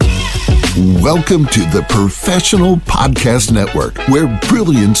Welcome to the Professional Podcast Network, where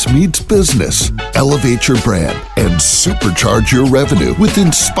brilliance meets business. Elevate your brand and supercharge your revenue with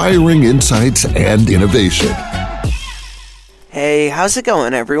inspiring insights and innovation. Hey, how's it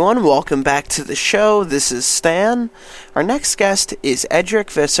going, everyone? Welcome back to the show. This is Stan. Our next guest is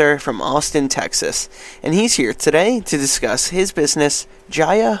Edrique Visser from Austin, Texas, and he's here today to discuss his business,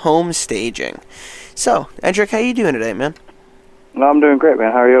 Jaya Home Staging. So, Edrique, how you doing today, man? I'm doing great,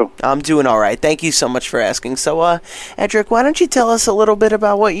 man. How are you? I'm doing all right. Thank you so much for asking. So, Edrique, why don't you tell us a little bit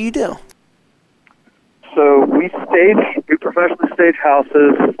about what you do? So we professionally stage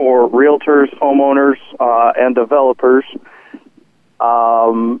houses for realtors, homeowners, and developers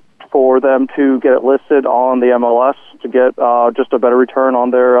for them to get it listed on the MLS to get just a better return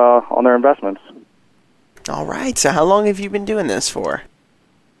on their investments. All right. So how long have you been doing this for?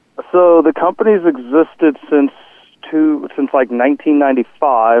 So the company's existed since like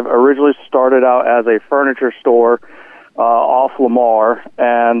 1995. Originally started out as a furniture store off Lamar,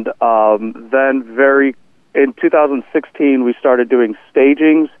 and then in 2016 we started doing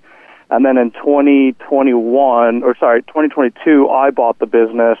stagings, and then in 2022 I bought the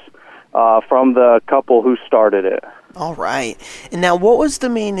business from the couple who started it. All right. And now, what was the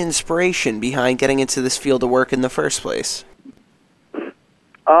main inspiration behind getting into this field of work in the first place?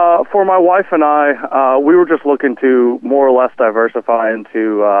 For my wife and I, we were just looking to more or less diversify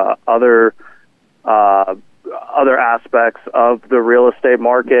into other aspects of the real estate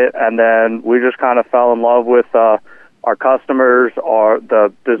market, and then we just kind of fell in love with our customers,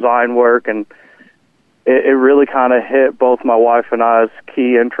 the design work, and it really kind of hit both my wife and I's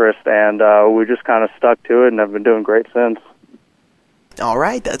key interest, and we just kind of stuck to it and have been doing great since. All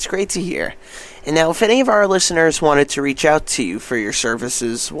right, that's great to hear. And now, if any of our listeners wanted to reach out to you for your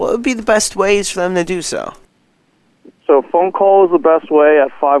services, what would be the best ways for them to do so? So phone call is the best way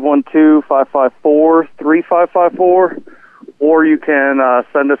at 512-554-3554, or you can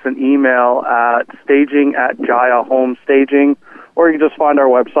send us an email at staging@JayaHomeStaging, or you can just find our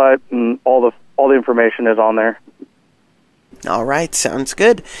website and all the information is on there. All right, sounds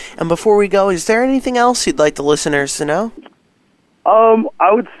good. And before we go, is there anything else you'd like the listeners to know?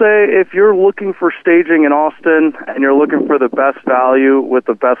 I would say if you're looking for staging in Austin and you're looking for the best value with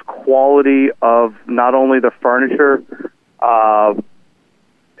the best quality of not only the furniture and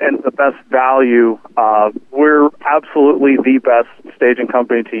the best value, we're absolutely the best staging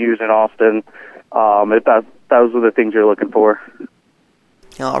company to use in Austin. If those are the things you're looking for.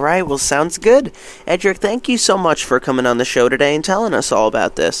 All right, well, sounds good. Edrique, thank you so much for coming on the show today and telling us all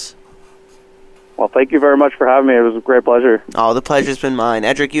about this. Well, thank you very much for having me. It was a great pleasure. Oh, the pleasure's been mine.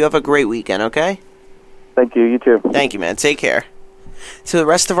 Edrique, you have a great weekend, okay? Thank you. You too. Thank you, man. Take care. To the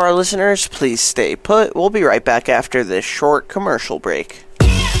rest of our listeners, please stay put. We'll be right back after this short commercial break.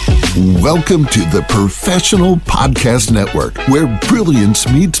 Welcome to the Professional Podcast Network, where brilliance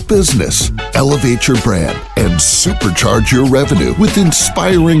meets business. Elevate your brand and supercharge your revenue with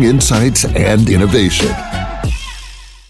inspiring insights and innovation.